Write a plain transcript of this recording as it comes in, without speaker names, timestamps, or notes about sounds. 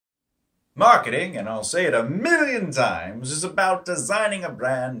Marketing, and I'll say it a million times, is about designing a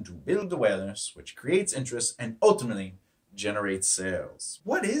brand to build awareness, which creates interest and ultimately generates sales.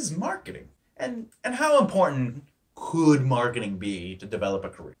 What is marketing? And how important could marketing be to develop a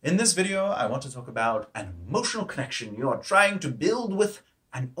career? In this video, I want to talk about an emotional connection you are trying to build with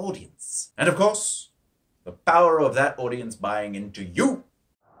an audience. And of course, the power of that audience buying into you.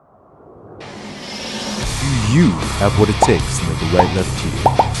 Do you have what it takes to make a right left here?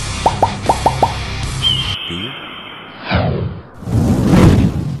 Do you?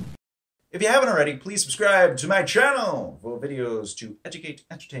 If you haven't already, please subscribe to my channel for videos to educate,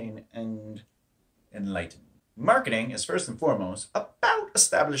 entertain, and enlighten. Marketing is first and foremost about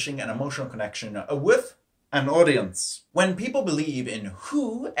establishing an emotional connection with an audience. When people believe in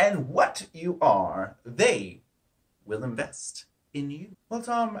who and what you are, they will invest in you. Well,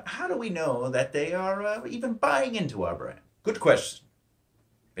 Tom, how do we know that they are even buying into our brand? Good question.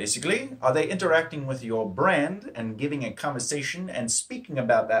 Basically, are they interacting with your brand and giving a conversation and speaking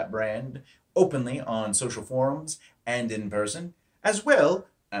about that brand openly on social forums and in person, as well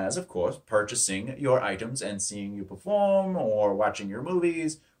as, of course, purchasing your items and seeing you perform or watching your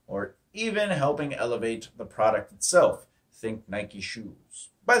movies or even helping elevate the product itself? Think Nike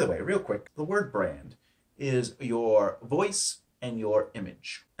shoes. By the way, real quick, the word brand is your voice and your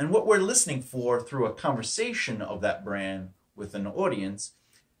image. And what we're listening for through a conversation of that brand with an audience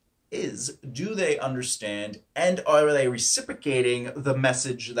is, do they understand and are they reciprocating the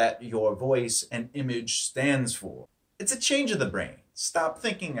message that your voice and image stands for? It's a change of the brain. Stop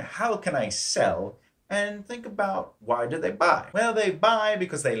thinking, how can I sell? And think about, why do they buy? Well, they buy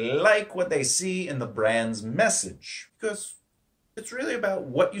because they like what they see in the brand's message. Because it's really about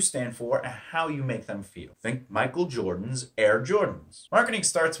what you stand for and how you make them feel. Think Michael Jordan's Air Jordans. Marketing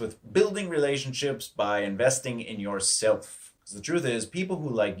starts with building relationships by investing in yourself. Because the truth is, people who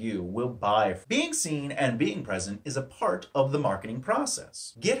like you will buy. Being seen and being present is a part of the marketing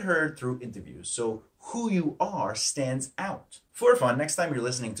process. Get heard through interviews, so who you are stands out. For fun, next time you're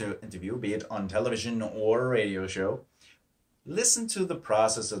listening to an interview, be it on television or a radio show, listen to the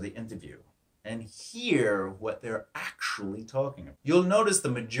process of the interview and hear what they're actually talking about. You'll notice the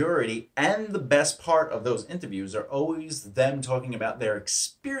majority and the best part of those interviews are always them talking about their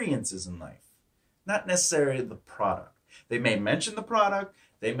experiences in life, not necessarily the product. They may mention the product,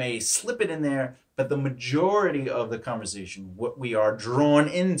 they may slip it in there, but the majority of the conversation, what we are drawn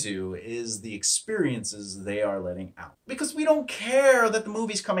into, is the experiences they are letting out. Because we don't care that the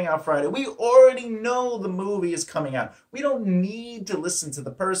movie's coming out Friday. We already know the movie is coming out. We don't need to listen to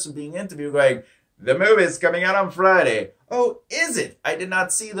the person being interviewed going, the movie is coming out on Friday. Oh, is it? I did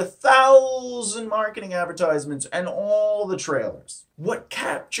not see the 1,000 marketing advertisements and all the trailers. What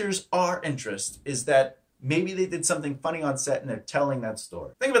captures our interest is that maybe they did something funny on set and they're telling that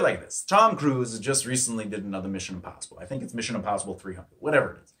story. Think of it like this. Tom Cruise just recently did another Mission Impossible. I think it's Mission Impossible 300,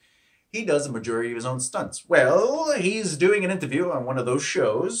 whatever it is. He does the majority of his own stunts. Well, he's doing an interview on one of those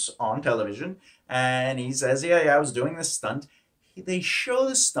shows on television, and he says, yeah, I was doing this stunt. They show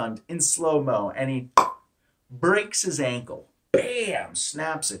the stunt in slow-mo, and he breaks his ankle. Bam!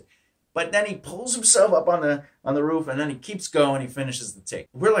 Snaps it. But then he pulls himself up on the roof, and then he keeps going, he finishes the take.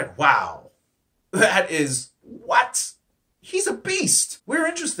 We're like, wow. That is, what? He's a beast. We're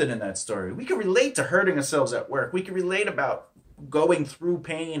interested in that story. We can relate to hurting ourselves at work. We can relate about going through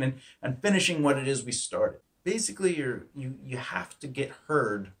pain and finishing what it is we started. Basically, you have to get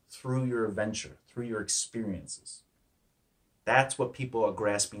heard through your adventure, through your experiences. That's what people are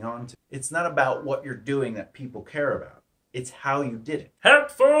grasping onto. It's not about what you're doing that people care about. It's how you did it.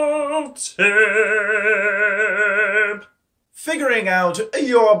 Helpful tip! Figuring out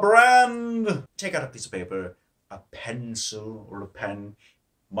your brand. Take out a piece of paper, a pencil or a pen.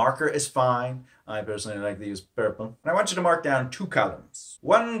 Marker is fine. I personally like to use purple. And I want you to mark down 2 columns.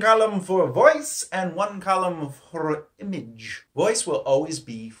 1 column for voice and 1 column for image. Voice will always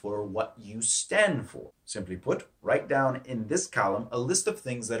be for what you stand for. Simply put, write down in this column a list of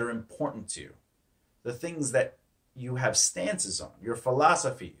things that are important to you. The things that you have stances on, your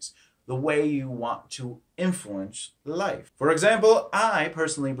philosophies, the way you want to influence life. For example, I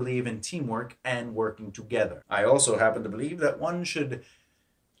personally believe in teamwork and working together. I also happen to believe that one should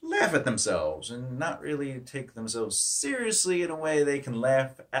laugh at themselves and not really take themselves seriously in a way they can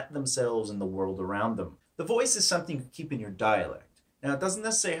laugh at themselves and the world around them. The voice is something you keep in your dialect. Now, it doesn't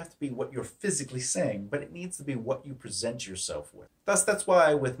necessarily have to be what you're physically saying, but it needs to be what you present yourself with. Thus, that's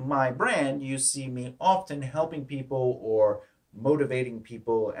why with my brand, you see me often helping people or motivating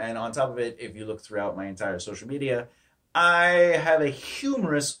people, and on top of it, if you look throughout my entire social media, I have a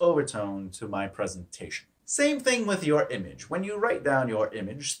humorous overtone to my presentation. Same thing with your image. When you write down your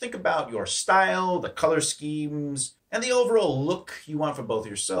image, think about your style, the color schemes, and the overall look you want for both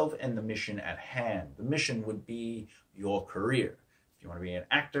yourself and the mission at hand. The mission would be your career. If you want to be an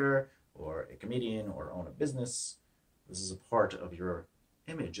actor or a comedian or own a business, this is a part of your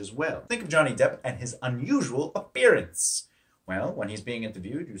image as well. Think of Johnny Depp and his unusual appearance. Well, when he's being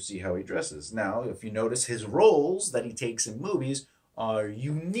interviewed, you see how he dresses. Now, if you notice, his roles that he takes in movies are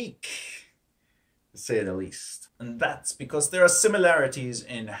unique, to say the least. And that's because there are similarities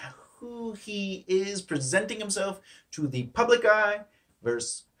in who he is presenting himself to the public eye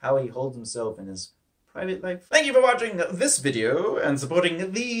versus how he holds himself in his private life. Thank you for watching this video and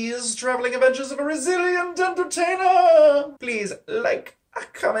supporting these traveling adventures of a resilient entertainer. Please like,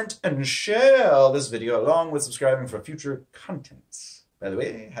 comment, and share this video along with subscribing for future content. By the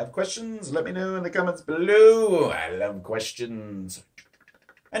way, have questions? Let me know in the comments below. I love questions.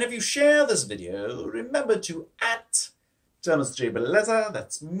 And if you share this video, remember to @Bellezza,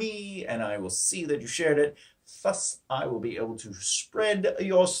 that's me, and I will see that you shared it. Thus, I will be able to spread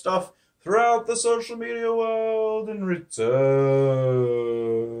your stuff throughout the social media world in return.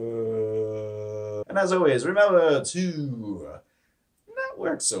 And as always, remember to not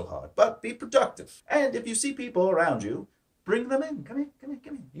work so hard, but be productive. And if you see people around you, bring them in. Come in, come in,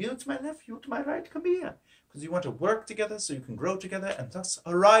 come in. You to my left, you to my right, come here. Because you want to work together so you can grow together and thus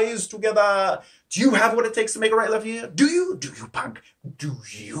arise together. Do you have what it takes to make a right life here? Do you? Do you, punk? Do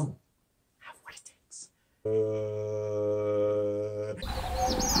you have what it takes?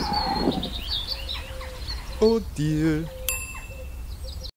 Oh dear.